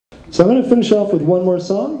So I'm going to finish off with one more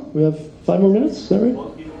song. We have 5 more minutes, is that right?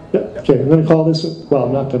 Yeah, okay, I'm going to call this, well,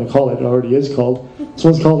 I'm not going to call it, it already is called. This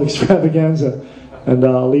one's called Extravaganza, and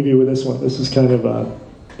I'll leave you with this one. This is kind of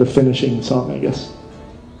the finishing song, I guess.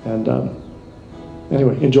 And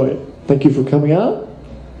anyway, enjoy it. Thank you for coming out.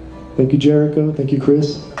 Thank you, Jericho. Thank you,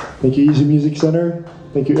 Chris. Thank you, Easy Music Center.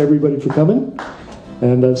 Thank you, everybody, for coming.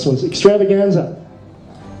 And this one's Extravaganza.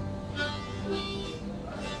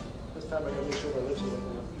 This time I gotta make sure my lips are like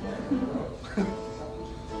that.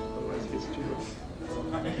 Otherwise it gets too much.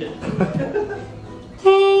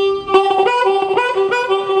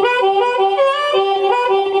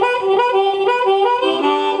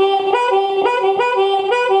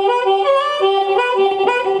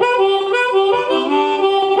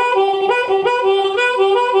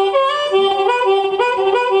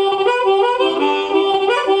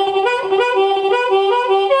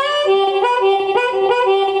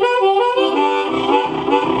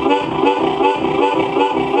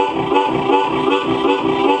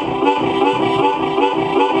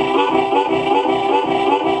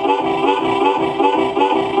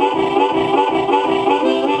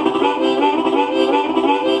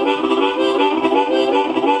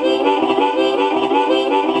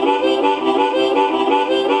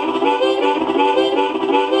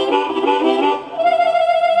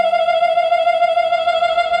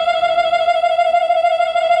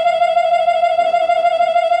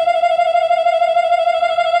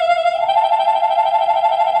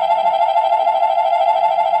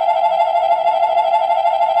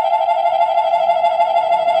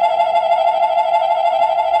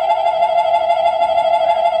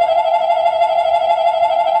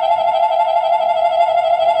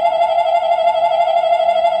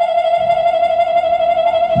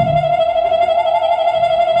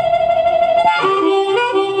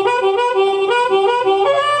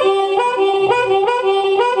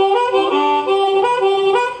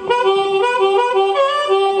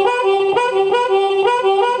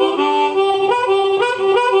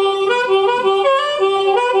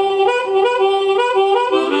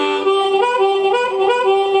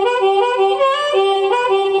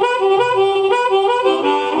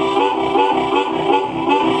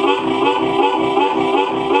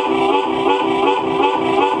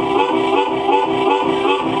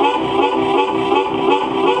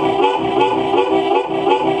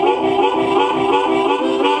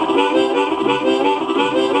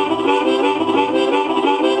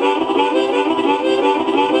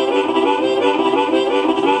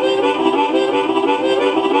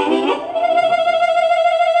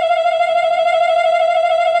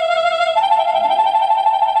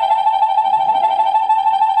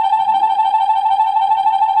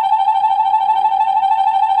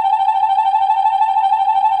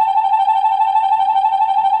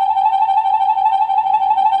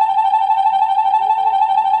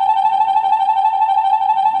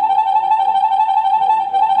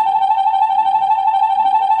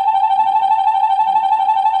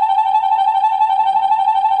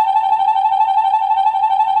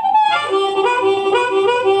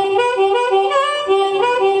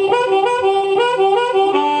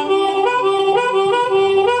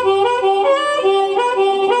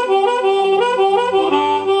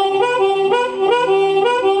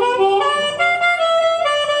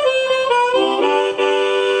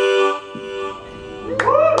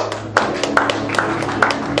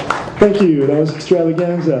 Thank you. That was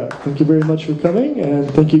Extravaganza. Thank you very much for coming, and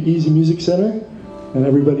thank you, Easy Music Center, and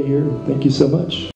everybody here. Thank you so much.